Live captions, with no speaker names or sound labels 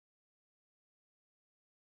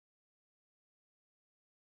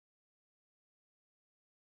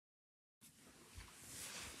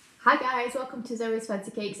Hi guys, welcome to Zoe's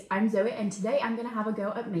Fancy Cakes. I'm Zoe and today I'm going to have a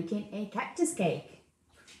go at making a cactus cake.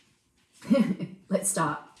 Let's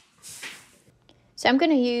start. So I'm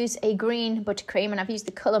going to use a green buttercream and I've used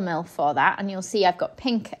the colour mill for that, and you'll see I've got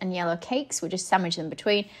pink and yellow cakes. We'll just sandwich them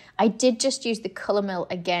between. I did just use the colour mill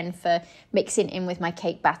again for mixing in with my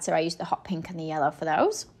cake batter. I used the hot pink and the yellow for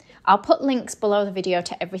those. I'll put links below the video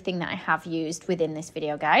to everything that I have used within this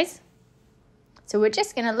video, guys. So we're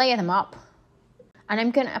just going to layer them up. And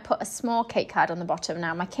I'm going to put a small cake card on the bottom.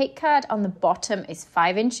 Now, my cake card on the bottom is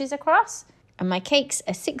 5 inches across, and my cakes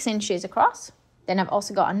are 6 inches across. Then I've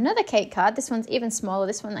also got another cake card. This one's even smaller.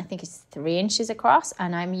 This one I think is 3 inches across,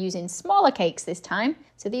 and I'm using smaller cakes this time.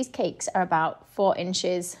 So these cakes are about 4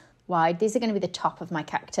 inches wide. These are going to be the top of my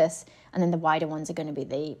cactus, and then the wider ones are going to be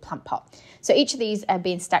the plant pot. So each of these are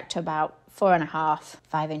being stacked to about 4.5,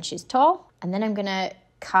 5 inches tall, and then I'm going to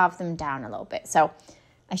carve them down a little bit. So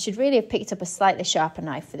I should really have picked up a slightly sharper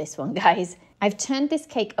knife for this one, guys. I've turned this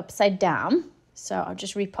cake upside down, so I'll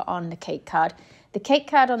just re-put on the cake card. The cake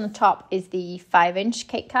card on the top is the 5-inch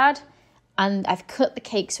cake card, and I've cut the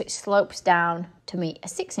cake so it slopes down to meet a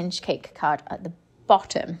 6-inch cake card at the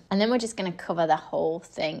bottom. And then we're just going to cover the whole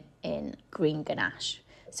thing in green ganache.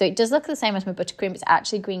 So it does look the same as my buttercream. It's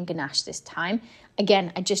actually green ganache this time.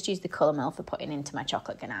 Again, I just used the colour mill for putting into my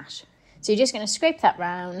chocolate ganache. So you're just going to scrape that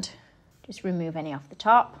round. Just remove any off the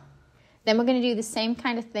top. Then we're going to do the same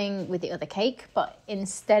kind of thing with the other cake, but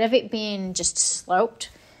instead of it being just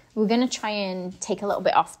sloped, we're going to try and take a little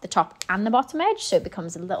bit off the top and the bottom edge so it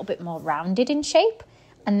becomes a little bit more rounded in shape.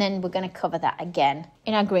 And then we're going to cover that again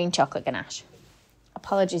in our green chocolate ganache.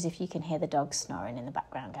 Apologies if you can hear the dogs snoring in the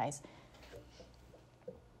background, guys.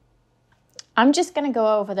 I'm just going to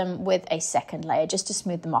go over them with a second layer just to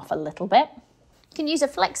smooth them off a little bit. You can use a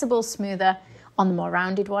flexible smoother on the more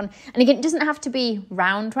rounded one. And again, it doesn't have to be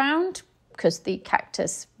round because the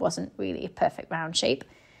cactus wasn't really a perfect round shape.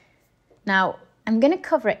 Now, I'm going to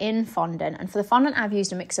cover it in fondant. And for the fondant, I've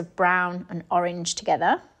used a mix of brown and orange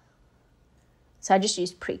together. So I just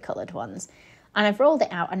used pre-coloured ones. And I've rolled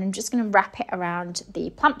it out and I'm just going to wrap it around the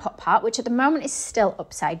plant pot part, which at the moment is still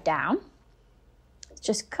upside down.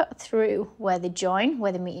 Just cut through where they join,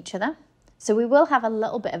 where they meet each other. So we will have a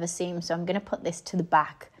little bit of a seam. So I'm going to put this to the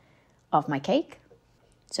back of my cake.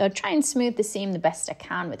 So I'll try and smooth the seam the best I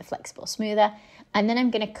can with a flexible smoother, and then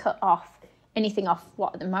I'm going to cut off anything off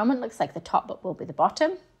what at the moment looks like the top but will be the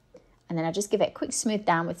bottom, and then I'll just give it a quick smooth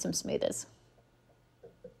down with some smoothers.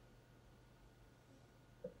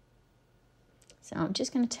 So I'm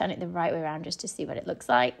just going to turn it the right way around just to see what it looks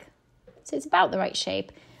like. So it's about the right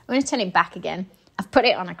shape. I'm going to turn it back again. I've put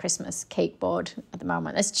it on a Christmas cake board at the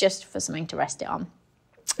moment. That's just for something to rest it on.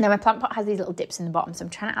 Now my plant pot has these little dips in the bottom, so I'm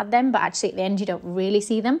trying to add them, but actually at the end you don't really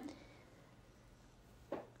see them.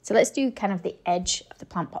 So let's do kind of the edge of the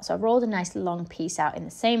plant pot. So I rolled a nice long piece out in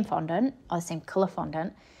the same fondant, or the same colour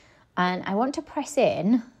fondant, and I want to press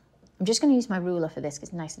in. I'm just going to use my ruler for this because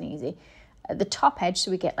it's nice and easy. At the top edge, so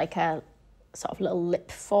we get like a sort of little lip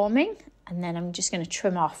forming, and then I'm just going to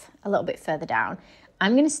trim off a little bit further down.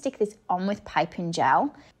 I'm going to stick this on with piping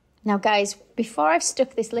gel. Now guys, before I've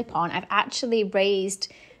stuck this lip on, I've actually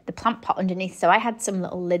raised the plant pot underneath. So I had some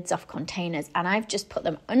little lids off containers and I've just put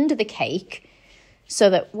them under the cake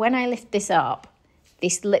so that when I lift this up,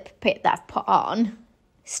 this lip bit that I've put on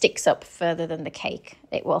sticks up further than the cake.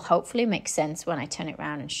 It will hopefully make sense when I turn it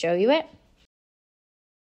around and show you it.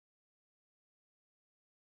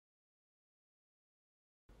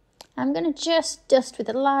 I'm going to just dust with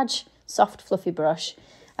a large, soft, fluffy brush,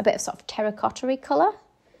 a bit of sort of terracotta-y colour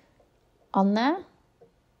on there.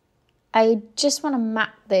 I just want to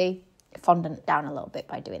map the fondant down a little bit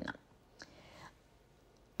by doing that.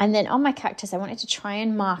 And then on my cactus, I wanted to try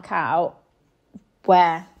and mark out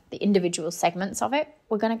where the individual segments of it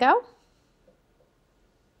were going to go.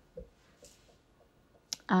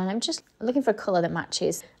 And I'm just looking for a colour that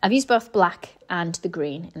matches. I've used both black and the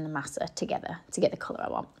green in the massa together to get the colour I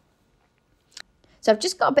want. So I've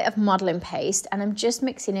just got a bit of modelling paste and I'm just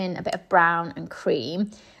mixing in a bit of brown and cream,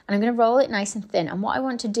 and I'm going to roll it nice and thin. And what I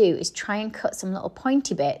want to do is try and cut some little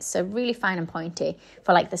pointy bits, so really fine and pointy,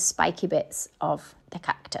 for like the spiky bits of the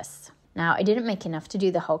cactus. Now, I didn't make enough to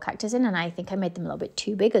do the whole cactus in, and I think I made them a little bit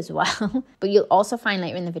too big as well. But you'll also find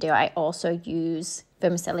later in the video, I also use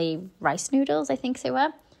vermicelli rice noodles, I think they were,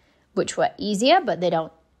 which were easier, but they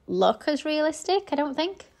don't look as realistic, I don't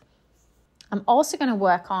think. I'm also going to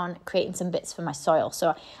work on creating some bits for my soil.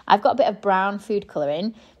 So I've got a bit of brown food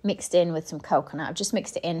colouring mixed in with some coconut. I've just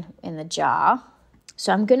mixed it in the jar.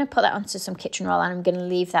 So I'm going to put that onto some kitchen roll and I'm going to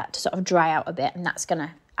leave that to sort of dry out a bit, and that's going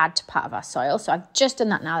to add to part of our soil. So I've just done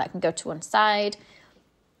that now. That can go to one side.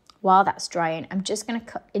 while that's drying, I'm just going to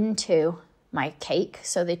cut into my cake.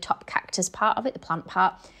 So the top cactus part of it, the plant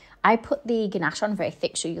part, I put the ganache on very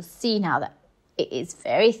thick. So you'll see now that it is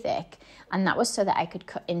very thick. And that was so that I could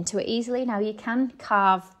cut into it easily. Now you can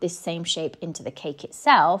carve this same shape into the cake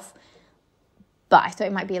itself, but I thought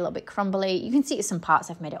it might be a little bit crumbly. You can see some parts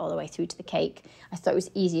I've made it all the way through to the cake. I thought it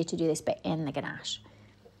was easier to do this bit in the ganache.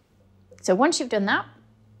 So once you've done that,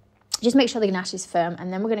 just make sure the ganache is firm,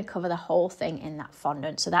 and then we're going to cover the whole thing in that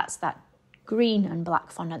fondant. So that's that green and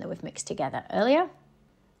black fondant that we've mixed together earlier.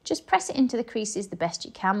 Just press it into the creases the best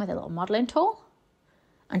you can with a little modelling tool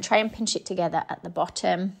and try and pinch it together at the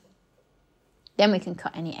bottom. Then we can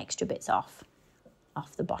cut any extra bits off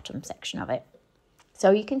the bottom section of it. So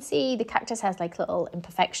you can see the cactus has like little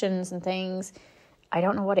imperfections and things. I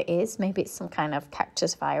don't know what it is. Maybe it's some kind of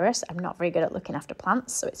cactus virus. I'm not very good at looking after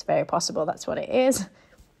plants, so it's very possible that's what it is.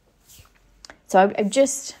 So I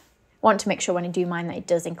just want to make sure when I do mine that it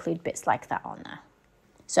does include bits like that on there.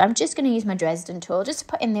 So I'm just going to use my Dresden tool just to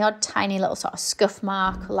put in the odd tiny little sort of scuff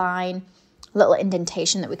mark, line, little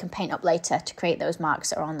indentation that we can paint up later to create those marks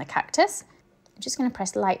that are on the cactus. I'm just going to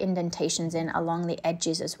press light indentations in along the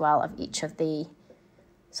edges as well of each of the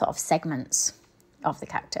sort of segments of the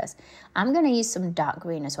cactus. I'm going to use some dark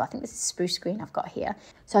green as well. I think this is spruce green I've got here.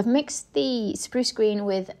 So I've mixed the spruce green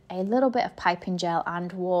with a little bit of piping gel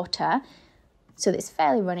and water, so it's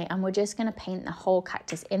fairly runny, and we're just going to paint the whole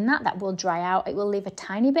cactus in that. That will dry out. It will leave a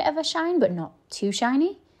tiny bit of a shine, but not too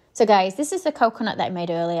shiny. So guys, this is the coconut that I made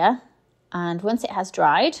earlier, and once it has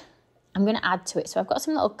dried, I'm going to add to it. So I've got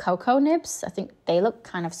some little cocoa nibs. I think they look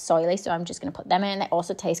kind of soily, so I'm just going to put them in. They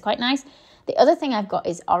also taste quite nice. The other thing I've got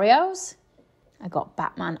is Oreos. I got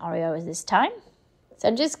Batman Oreos this time. So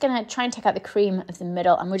I'm just going to try and take out the cream of the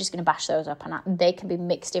middle, and we're just going to bash those up, and they can be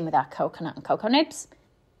mixed in with our coconut and cocoa nibs.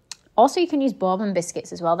 Also, you can use bourbon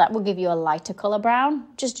biscuits as well. That will give you a lighter colour brown.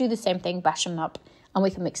 Just do the same thing, bash them up, and we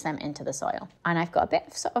can mix them into the soil. And I've got a bit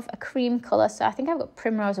of sort of a cream colour. So I think I've got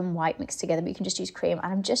primrose and white mixed together, but you can just use cream.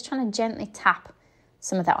 And I'm just trying to gently tap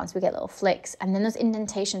some of that on so we get little flicks. And then those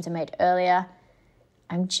indentations I made earlier,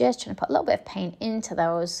 I'm just trying to put a little bit of paint into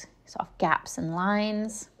those sort of gaps and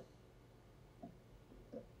lines,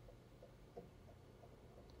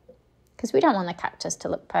 because we don't want the cactus to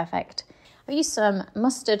look perfect. I've used some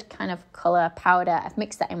mustard kind of colour powder. I've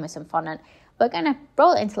mixed that in with some fondant. We're going to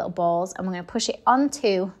roll it into little balls, and we're going to push it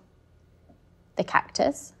onto the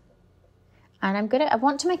cactus. And I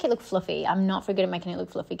want to make it look fluffy. I'm not very good at making it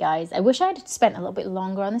look fluffy, guys. I wish I'd spent a little bit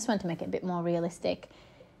longer on this one to make it a bit more realistic.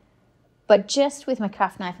 But just with my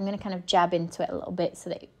craft knife, I'm going to kind of jab into it a little bit so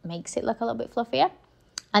that it makes it look a little bit fluffier.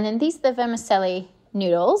 And then these are the vermicelli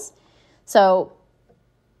noodles. So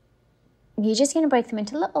you're just going to break them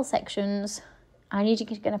into little sections, and you're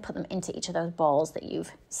just going to put them into each of those balls that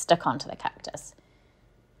you've stuck onto the cactus.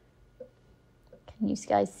 Can you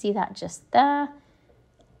guys see that just there?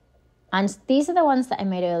 And these are the ones that I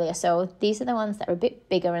made earlier. So these are the ones that are a bit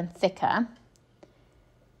bigger and thicker.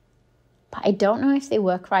 But I don't know if they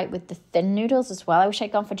work right with the thin noodles as well. I wish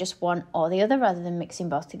I'd gone for just one or the other rather than mixing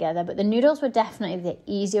both together. But the noodles were definitely the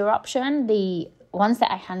easier option. The ones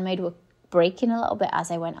that I handmade were breaking a little bit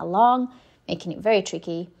as I went along, making it very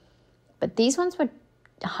tricky. But these ones were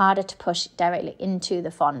harder to push directly into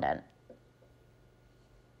the fondant.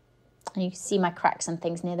 And you can see my cracks and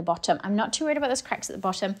things near the bottom. I'm not too worried about those cracks at the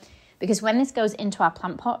bottom, because when this goes into our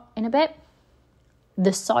plant pot in a bit,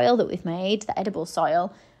 the soil that we've made, the edible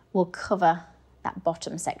soil, will cover that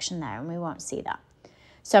bottom section there, and we won't see that.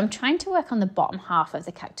 So I'm trying to work on the bottom half of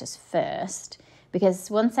the cactus first,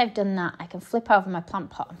 because once I've done that, I can flip over my plant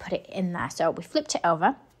pot and put it in there. So we flipped it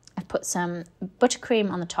over. I've put some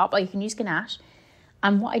buttercream on the top, or you can use ganache.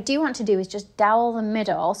 And what I do want to do is just dowel the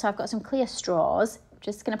middle. So I've got some clear straws. I'm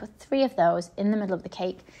just going to put 3 of those in the middle of the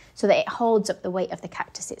cake so that it holds up the weight of the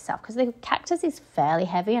cactus itself, because the cactus is fairly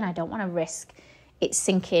heavy and I don't want to risk it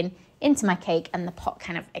sinking into my cake and the pot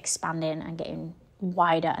kind of expanding and getting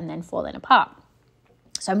wider and then falling apart.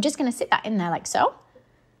 So I'm just going to sit that in there like so.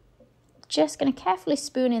 Just going to carefully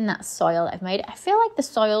spoon in that soil that I've made. I feel like the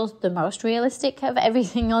soil's the most realistic of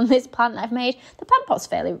everything on this plant that I've made. The plant pot's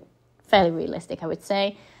fairly realistic, I would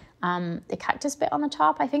say. The cactus bit on the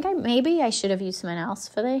top, I think maybe I should have used something else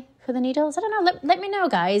for the needles. I don't know. Let me know,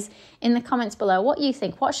 guys, in the comments below what you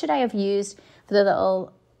think. What should I have used for the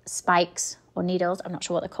little spikes or needles? I'm not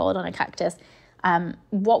sure what they're called on a cactus.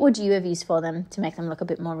 What would you have used for them to make them look a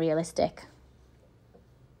bit more realistic?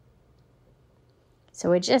 So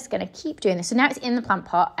we're just going to keep doing this. So now it's in the plant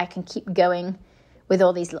pot. I can keep going with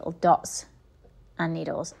all these little dots and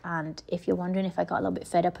needles. And if you're wondering if I got a little bit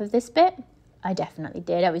fed up of this bit, I definitely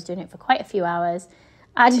did. I was doing it for quite a few hours,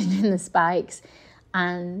 adding in the spikes.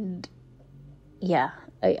 And yeah,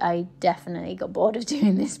 I definitely got bored of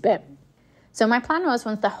doing this bit. So my plan was,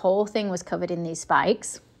 once the whole thing was covered in these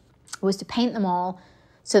spikes, was to paint them all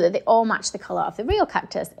so that they all match the colour of the real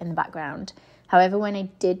cactus in the background. However, when I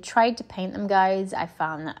did try to paint them, guys, I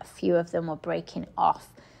found that a few of them were breaking off.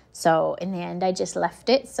 So in the end, I just left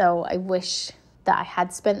it. So I wish that I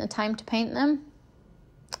had spent the time to paint them,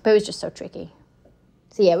 but it was just so tricky.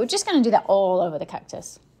 So yeah, we're just going to do that all over the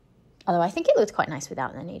cactus. Although I think it looked quite nice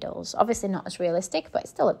without the needles. Obviously not as realistic, but it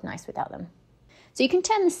still looked nice without them. So you can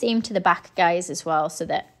turn the seam to the back, guys, as well, so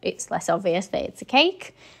that it's less obvious that it's a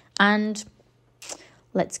cake. And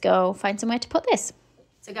let's go find somewhere to put this.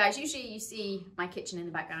 So guys, usually you see my kitchen in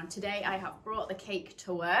the background. Today I have brought the cake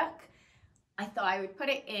to work. I thought I would put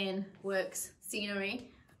it in works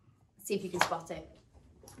scenery. See if you can spot it.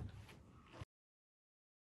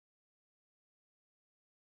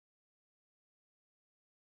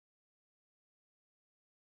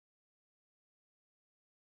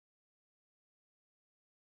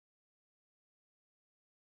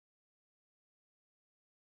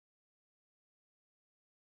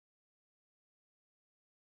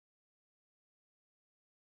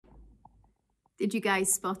 Did you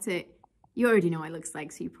guys spot it? You already know what it looks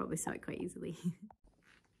like, so you probably saw it quite easily.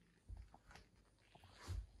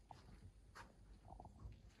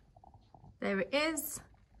 There it is.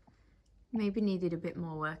 Maybe needed a bit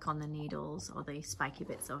more work on the needles or the spiky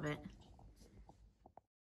bits of it.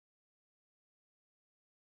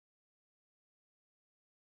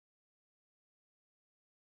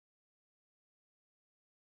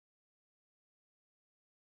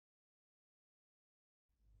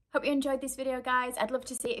 Hope you enjoyed this video, guys. I'd love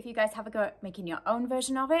to see if you guys have a go at making your own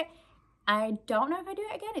version of it. I don't know if I do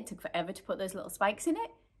it again. It took forever to put those little spikes in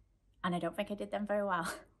it, and I don't think I did them very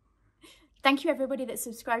well. Thank you everybody that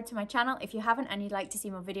subscribed to my channel. If you haven't and you'd like to see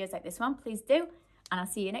more videos like this one, please do, and I'll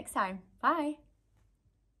see you next time. Bye.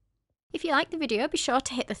 If you liked the video, be sure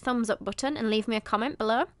to hit the thumbs up button and leave me a comment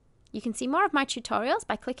below. You can see more of my tutorials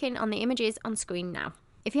by clicking on the images on screen now.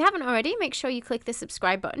 If you haven't already, make sure you click the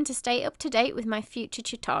subscribe button to stay up to date with my future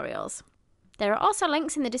tutorials. There are also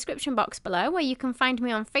links in the description box below where you can find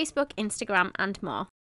me on Facebook, Instagram and more.